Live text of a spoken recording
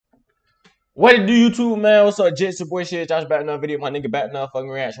What it do, YouTube, man? What's up, Jits? Your boy Shehatesjosh back in another video. My nigga back in another fucking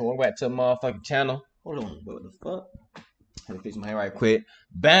reaction. Welcome back to the motherfucking channel. Hold on, what the fuck? Had to fix my hair right quick.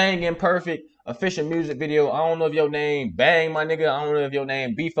 Bang Imperfect official music video. I don't know if your name Bang, my nigga. I don't know if your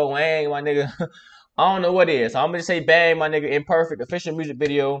name B4NG, my nigga. I don't know what it is. So I'm gonna say Bang, my nigga. Imperfect official music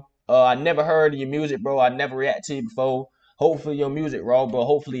video. I never heard of your music, bro. I never reacted to you before. Hopefully your music raw, bro.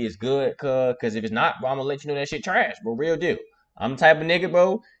 Hopefully it's good, cause if it's not, bro, I'm gonna let you know that shit trash, bro. Real deal. I'm the type of nigga,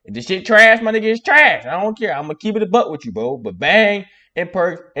 bro. If the shit trash, my nigga, it's trash. I don't care. I'm gonna keep it a buck with you, bro. But Bang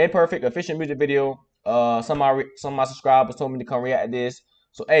Imperfect official music video. Some of my subscribers told me to come react to this.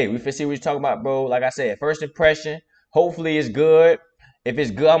 So hey, we finna see what you're talking about, bro. Like I said, first impression. Hopefully it's good. If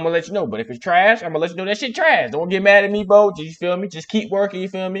it's good, I'm gonna let you know. But if it's trash, I'm gonna let you know that shit trash. Don't get mad at me, bro. You feel me? Just keep working. You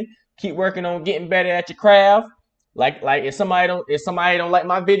feel me? Keep working on getting better at your craft. Like if somebody don't like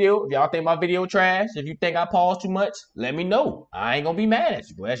my video, if y'all think my video trash, if you think I pause too much, let me know. I ain't gonna be mad at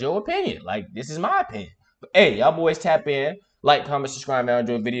you, bro. That's your opinion. Like, this is my opinion. But hey, y'all boys tap in, like, comment, subscribe, man,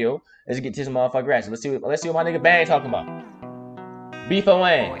 enjoy the video. Let's get to this motherfucking reaction. Let's see what my nigga Bang talking about.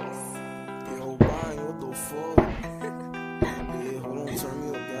 B4NG.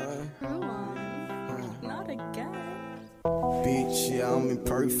 Bitch, yeah, I'm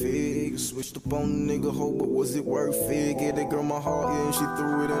imperfect. Switched up on the nigga hoe, but was it worth it? Get that girl my heart, yeah, and she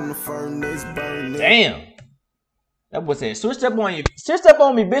threw it in the furnace, burn it. Damn. That boy said, switched up on me,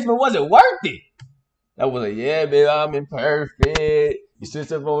 bitch, but was it worth it? That was like, yeah, baby, I'm imperfect. You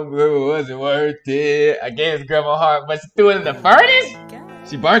switched up on me, but was it worth it? I gave girl my heart, but she threw it in the furnace?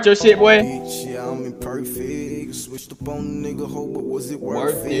 She burnt your shit, boy. Bitch, yeah, I'm imperfect. Switched up on the nigga hoe, but was it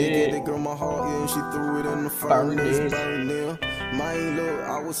worth it? Get that girl my heart, yeah, and she threw it in the furnace, burn it. Mine, look,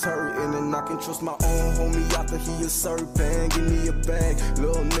 I was hurting, and I can trust my own homie after he a serpent. Give me a bag,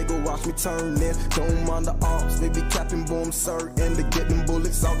 little nigga, watch me turn it. Don't mind the ops, they be capping bomb certain. To get them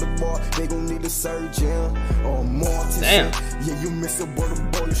bullets out the bar, they gon' need a surgeon or more. Damn. Yeah, you miss a boy,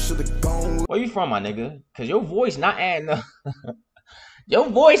 you should've gone. Where you from, my nigga? Cause your voice not adding up. Your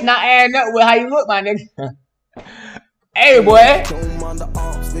voice not adding up with how you look, my nigga. Hey, boy. Don't mind the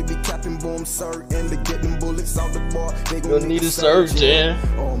ops, they be capping bomb certain. To get them bullets out the bar, they gon' need a surgeon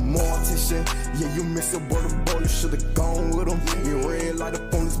or mortician. Yeah, you miss a boy, you should've gone with him. You red light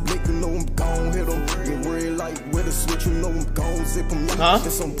up on this blick, you know I'm gon' hit him. You red light with a switch, you know I'm gon' zip him.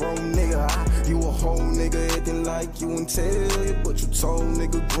 Just some bro nigga, you a whole nigga acting like you and tell you, but you told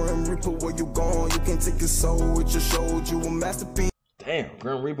nigga Grim Reaper where you gone. You can't take your soul with you, showed you a masterpiece. Damn,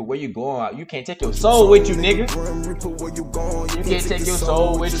 Grim Reaper, where you going? You can't take your soul with you, nigga. Grim Reaper, where you going? You can't take your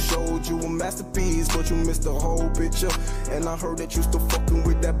soul with you. Showed you a masterpiece, but you missed the whole picture. And I heard that you still fucking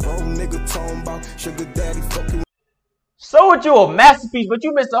with that bro nigga talking about sugar daddy fucking. So with you a masterpiece, but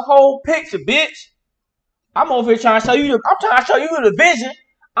you missed the whole picture, bitch. I'm over here trying to show you the vision.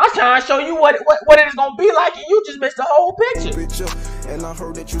 I'm trying to show you what it is gonna be like, and you just missed the whole picture. And I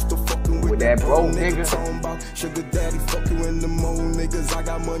heard that you still fucking with that bro nigga. Talking about sugar daddy fucking with the mo niggas. I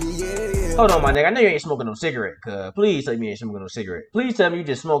got money, yeah. Hold on, my nigga. I know you ain't smoking no cigarette, cuz. Please tell me you ain't smoking no cigarette. Please tell me you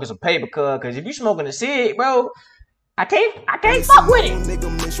just smoking some paper, cuz if you smoking a cig, bro, I can't fuck with it. Nigga,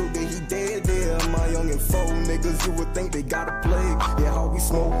 make sure that he dead there. My young and foe niggas, you would think they got a plague. Yeah, how we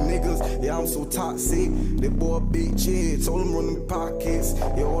smoke niggas. Yeah, I'm so toxic. That boy big shit, told him run them pockets.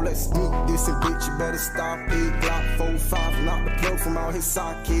 Yeah, all that sneak this and bitch, you better stop it. Block 4-5, knock the plug from out his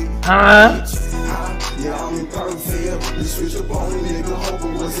socket. Yeah, I'm imperfect. You switched up on nigga,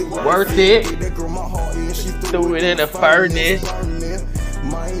 hoping was it worth it? That girl my heart, and she threw it in the furnace.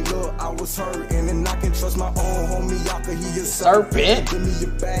 Mine, look, I was hurting, and I can trust my own homie after he a serpent. Give me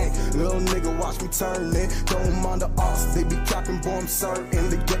your bag, little nigga, watch me turn it. Don't mind the ops, they be capping bomb certain.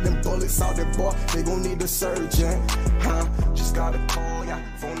 To get them bullets out their bar, they gon' need a surgeon. Just gotta call ya.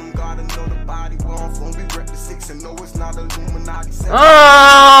 Phone them, gotta know the body. Where I'm from, we rep the 6 and know it's not Illuminati.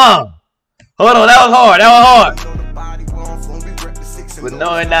 Hold on, that was hard. But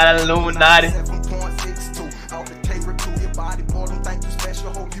no, it's not Illuminati.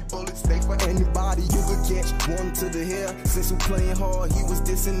 Anybody you could catch, one to the hair. Since we playing hard, he was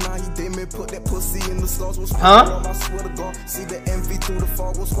dissing, now he did me. Put that pussy in the sauce. Was I swear to God, see the envy through the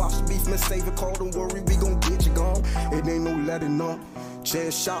fog. Was squash the beef, miss save it, call, don't worry, we gon' get you gone. It ain't no letting up.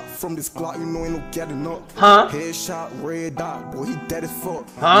 Chest shot from this Glock, you know ain't no getting up. Headshot, red dot, boy, he dead as fuck.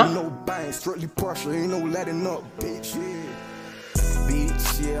 You know bang, strictly pressure, ain't no letting up, bitch.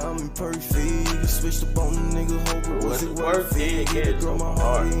 Bitch, yeah, I'm imperfect. Switched up on the nigga, hope it was it worth it? Get it girl my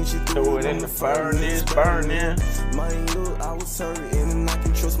heart, and she threw it in the furnace, burning. Mine, look, I was hurting, and I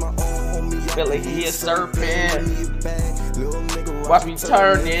can trust my own homie. Feel like he a serpent. Watch me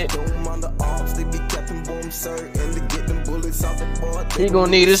turn it. Don't mind the ops, they be capping bomb certain. To get them bullets out the bar, He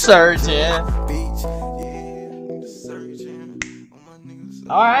gonna need a surgeon. Bitch, yeah, need a surgeon. All my niggas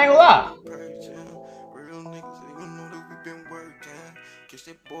All right, I ain't gonna lie. real niggas, they gon' know that we been working. Catch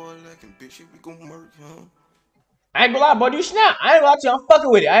that boy lacking, bitch, we gon' murk him. I ain't gonna lie, boy. You snap. I ain't gonna lie to you. I'm fucking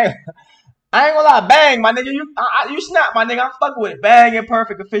with it. I ain't gonna lie. Bang, my nigga. You snap, my nigga. I'm fucking with it. Bang,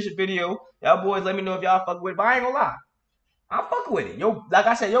 Imperfect official video. Y'all boys, let me know if y'all fucking with it. But I ain't gonna lie. I'm fucking with it. Yo, like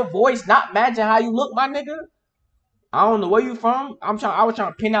I said, your voice not matching how you look, my nigga. I don't know where you from. I was trying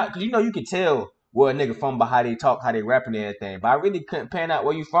to pin out, because you know you can tell where a nigga from by how they talk, how they rapping and everything. But I really couldn't pan out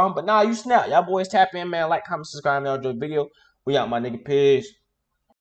where you from. But nah, you snap. Y'all boys tap in, man. Like, comment, subscribe, and enjoy the video. We out, my nigga. Peace.